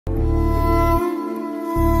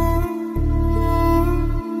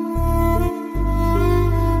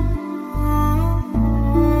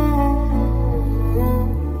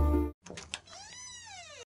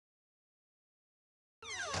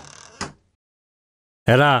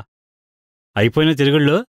ఎరా అయిపోయిన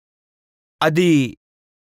తిరుగుళ్ళు? అది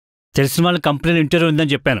తెలిసిన వాళ్ళ కంపెనీలో ఇంటర్వ్యూ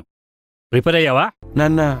ఉందని చెప్పాను, ప్రిపేర్ అయ్యావా?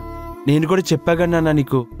 నాన్న నేను కూడా చెప్పాగా నాన్న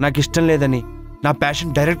నీకు నాకు ఇష్టం లేదని. నా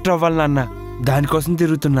ప్యాషన్ డైరెక్టర్ అవ్వాలి నాన్న, దానికోసం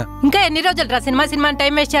తిరుగుతున్నా. ఇంకా ఎన్ని రోజులు రా సినిమా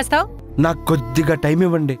టైం వేస్ట్ చేస్తావు? నాకు కొద్దిగా టైం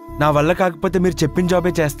ఇవ్వండి, నా వల్ల కాకపోతే మీరు చెప్పిన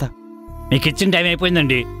జాబే చేస్తా. మీకు ఇచ్చిన టైం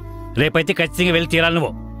అయిపోయిందండి, రేపైతే ఖచ్చితంగా వెళ్ళి తీరాలి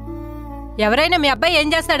నువ్వు. ఎవరైనా మీ అబ్బాయి ఏం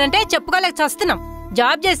చేస్తాడంటే చెప్పుకోలేక చస్తున్నాం.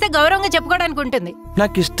 జాబ్ చేస్తే గౌరవంగా చెప్పుకోవడానికి ఉంటుంది.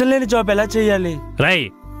 నాకు ఇష్టం లేని జాబ్ ఎలా చేయాలి? రై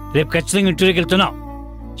రేపు ఖచ్చితంగా ఇంటర్వ్యూకి వెళ్తున్నావు.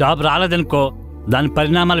 జాబ్ రాలేదనుకో దాని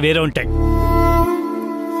పరిణామాలు వేరే ఉంటాయి.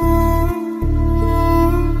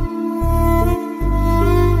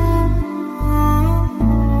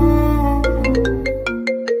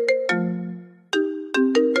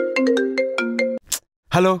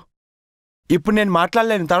 హలో, ఇప్పుడు నేను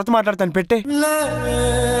మాట్లాడలేను, తర్వాత మాట్లాడతాను, పెట్టే.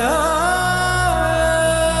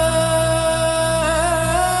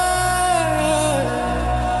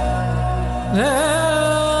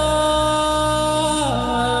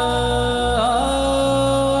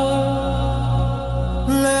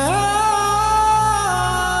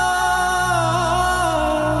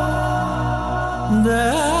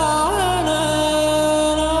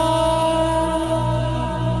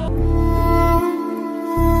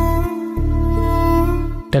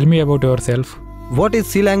 Tell me about yourself. What is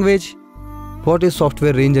C language? What is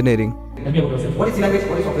software engineering? Tell me about yourself. What is C language?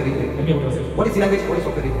 What is software engineering? Tell me about yourself. What is C language? What is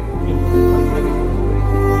software engineering?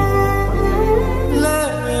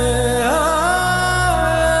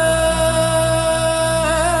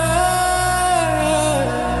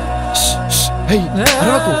 Hey,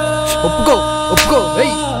 aravaku. Oppuko. Hey,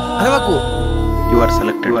 aravaku. You are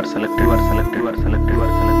selected. You are selected. You are selected. You are selected. You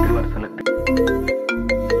are selected. You are selected.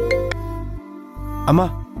 అమ్మా,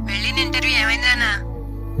 వెళ్ళిన interview ఏమైందన్నా?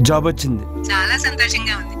 Job వచ్చింది. చాలా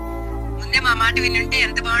సంతోషంగా ఉంది. ముందే మా మాట వినుంటే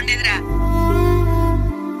ఎంత బాగుండేదిరా.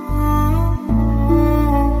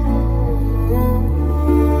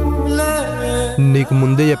 నీకు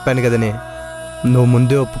ముందే చెప్పాను కదనే, నువ్వు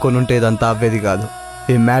ముందే ఒప్పుకొని ఉంటే ఇదంతా అవ్వేది కాదు.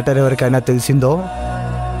 ఈ మ్యాటర్ ఎవరికైనా తెలిసిందో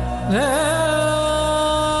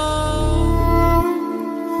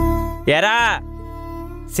ఎరా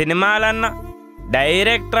సినిమాలన్నా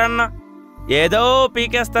డైరెక్టర్ అన్నా ఏదో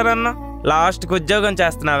పీకేస్తారన్నా, లాస్ట్కి ఉద్యోగం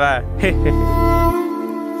చేస్తున్నావా?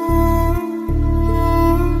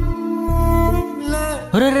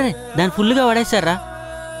 దాన్ని ఫుల్గా వాడేశారా?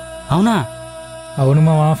 అవునా? అవును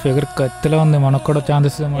మామ, ఫిగర్ కత్తిలో ఉంది, మనకు కూడా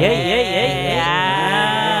ఛాన్సెస్.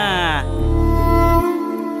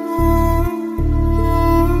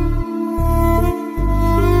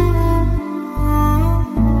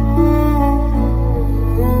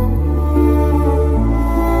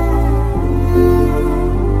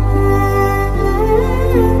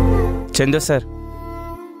 చందు సార్,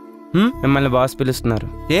 మిమ్మల్ని బాస్ పిలుస్తున్నారు.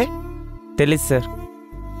 ఏ తెలీదు సార్.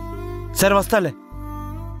 సరే వస్తాలే.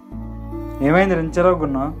 ఏమైంది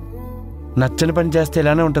రించరావుకున్నా? నచ్చని పని చేస్తే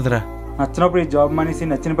ఇలానే ఉంటుందిరా. నచ్చినప్పుడు ఈ జాబ్ మానేసి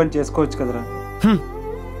నచ్చిన పని చేసుకోవచ్చు కదరా.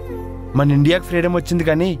 మన ఇండియాకి ఫ్రీడమ్ వచ్చింది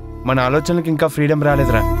కానీ మన ఆలోచనలకు ఇంకా freedom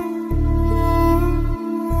రాలేదురా.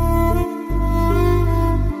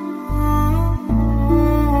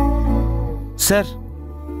 Sir.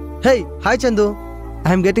 Hey, hi Chandoo.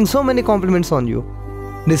 I am getting so many compliments on you.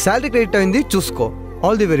 నీ శాలరీ క్రెడిట్ అయింది, చూసుకో.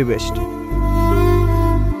 All the very best.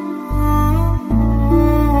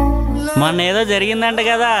 మొన్న ఏదో జరిగిందంట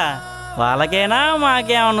కదా, వాళ్ళకైనా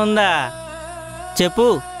మాకేమన్నా ఉందా చెప్పు.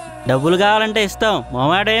 డబ్బులు కావాలంటే ఇస్తాం,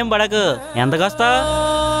 మొమాట ఏం పడకు. ఎంతకొస్తావు?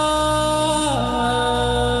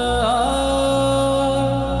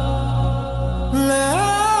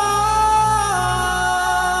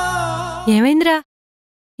 ఏమైందిరా,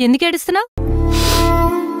 ఎందుకు ఏడుస్తున్నావు?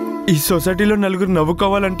 ఈ సొసైటీలో నలుగురు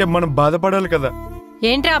నవ్వుకోవాలంటే మనం బాధపడాలి కదా.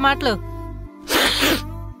 ఏంట్రా ఆ మాటలు?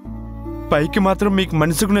 పైకి మాత్రం మీకు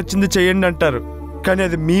మనసుకు నచ్చింది చేయండి అంటారు, కానీ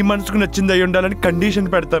అది మీ మనసుకు నచ్చింది అయి ఉండాలని కండిషన్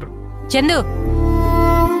పెడతారు. చందు,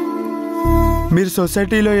 మీరు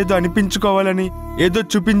సొసైటీలో ఏదో అనిపించుకోవాలని, ఏదో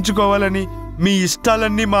చూపించుకోవాలని మీ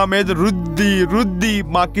ఇష్టాలన్నీ మా మీద రుద్ది రుద్ది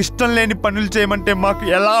మాకిష్టం లేని పనులు చేయమంటే మాకు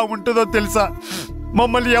ఎలా ఉంటుందో తెలుసా?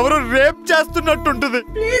 మమ్మల్ని ఎవరో రేప్ చేస్తున్నట్టుంటుంది.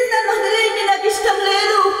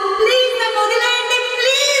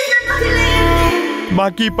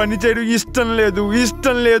 మాకు ఈ పని చేయడం ఇష్టం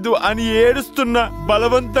లేదు అని ఏడుస్తున్నా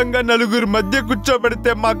బలవంతంగా నలుగురు మధ్య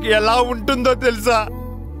కూర్చోబెడితే మాకు ఎలా ఉంటుందో తెలుసా?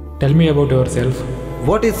 Tell me about yourself.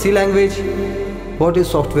 What is C language? What is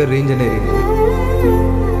software engineering?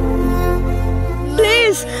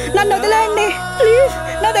 Please నన్ను వదిలేయండి. ప్లీజ్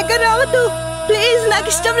నా దగ్గర రావద్దు. ప్లీజ్ నాకు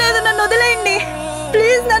ఇష్టం లేదు, నన్ను వదిలేయండి.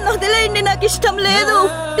 ప్లీజ్ నన్ను వదిలేయండి, నాకు ఇష్టం లేదు.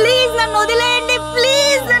 ప్లీజ్ నన్ను వదిలేయండి.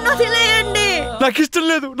 ప్లీజ్ నన్ను వదిలేయండి. నాకు ఇష్టం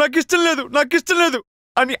లేదు.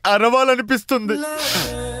 అని అరవాలనిపిస్తుంది.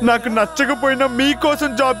 నాకు నచ్చకపోయినా మీకోసం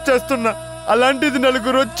జాబ్ చేస్తున్నా, అలాంటిది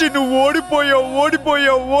నలుగురు వచ్చి నువ్వు ఓడిపోయావు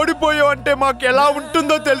ఓడిపోయావు ఓడిపోయావు అంటే మాకు ఎలా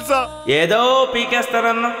ఉంటుందో తెలుసా? ఏదో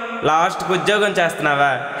పీకేస్తారన్న లాస్ట్కి ఉద్యోగం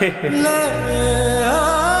చేస్తున్నావా?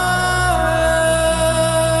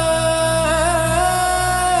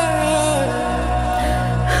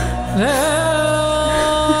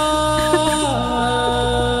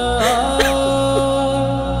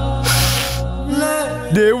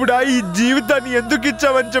 దేవుడా, ఈ జీవితాన్ని ఎందుకు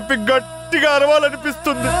ఇచ్చావని చెప్పి గట్టిగా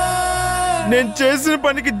అరవాలనిపిస్తుంది. నేను చేసిన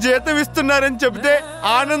పనికి జీతం ఇస్తున్నారని చెప్తే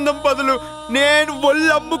ఆనందం బదులు నేను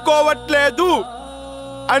ఒళ్ళు అమ్ముకోవట్లేదు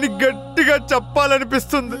అని గట్టిగా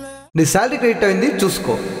చెప్పాలనిపిస్తుంది. నీ శాలరీ క్రెడిట్ అయింది,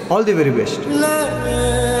 చూసుకో. All the very best.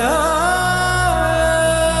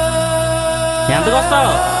 ఎంతకు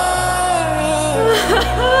వస్తావు?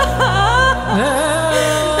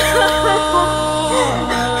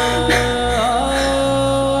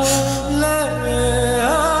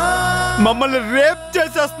 మమ్మల్ని రేప్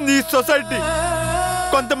చేసేస్తుంది ఈ సొసైటీ.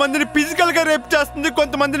 కొంతమందిని ఫిజికల్ గా రేప్ చేస్తుంది,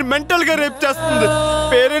 కొంతమందిని మెంటల్ గా రేప్ చేస్తుంది.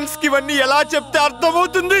 పేరెంట్స్ కి ఇవన్నీ ఎలా చెప్తే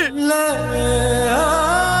అర్థమవుతుంది?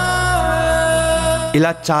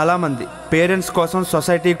 ఇలా చాలా మంది పేరెంట్స్ కోసం,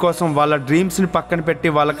 సొసైటీ కోసం వాళ్ళ డ్రీమ్స్ ని పక్కన పెట్టి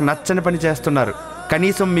వాళ్ళకి నచ్చని పని చేస్తున్నారు.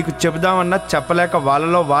 కనీసం మీకు చెబుదామన్నా చెప్పలేక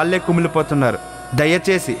వాళ్ళలో వాళ్ళే కుమిలిపోతున్నారు.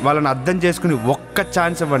 దయచేసి వాళ్ళని అర్థం చేసుకుని ఒక్క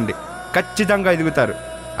ఛాన్స్ ఇవ్వండి, ఖచ్చితంగా ఎదుగుతారు.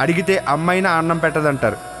 అడిగితే అమ్మైనా అన్నం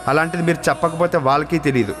పెట్టదంటారు. అలాంటిది మీరు చెప్పకపోతే వాళ్ళకి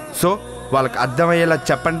తెలియదు. సో వాళ్ళకి అర్థమయ్యేలా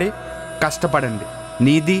చెప్పండి, కష్టపడండి.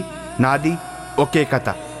 నీది నాది ఒకే కథ.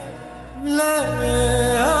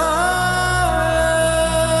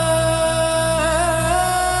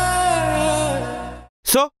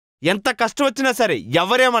 సో ఎంత కష్టం వచ్చినా సరే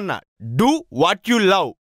ఎవరేమన్నా do what you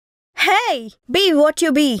love. Hey, be what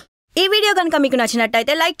you be. ఈ వీడియో కనుక మీకు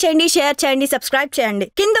నచ్చినట్టయితే లైక్ చేయండి, షేర్ చేయండి, సబ్స్క్రైబ్ చేయండి.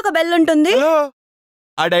 కింద ఒక బెల్ ఉంటుంది.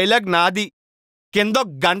 ఆ డైలాగ్ నాది. కింద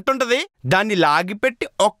గంట ఉంటది, దాన్ని లాగిపెట్టి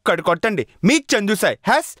ఒక్కడు కొట్టండి. మీ చందు సాయ్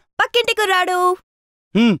హ్యాస్ పక్కింటి కుర్రాడు.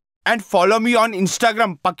 And follow me on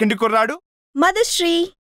Instagram పక్కింటి కుర్రాడు. మదు శ్రీ.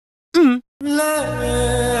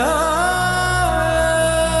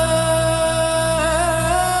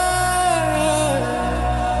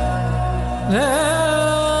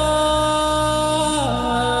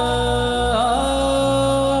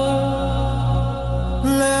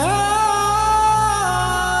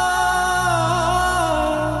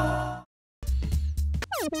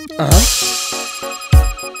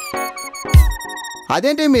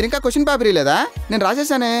 అదేంటి మీరు ఇంకా క్వశ్చన్ పేపర్ ఇలేదా? నేను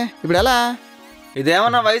రాసేసానే, ఇప్పుడు ఎలా?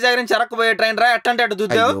 ఇదేమన్నా వైజాగ్ నుంచి చెరక్కుపోయే ట్రైన్ రా, ఎట్టంటే అటు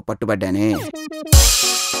చూద్దాం. పట్టుబడ్డానే.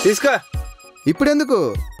 తీసుకో. ఇప్పుడు ఎందుకు?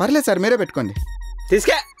 పర్లేదు సార్, మీరే పెట్టుకోండి.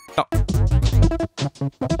 తీసుకే.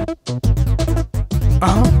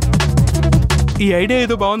 ఈ ఐడియా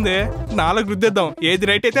ఏదో బాగుంది, 4 రుద్దేద్దాం.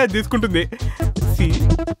 ఏది రైట్ అయితే అది తీసుకుంటుంది.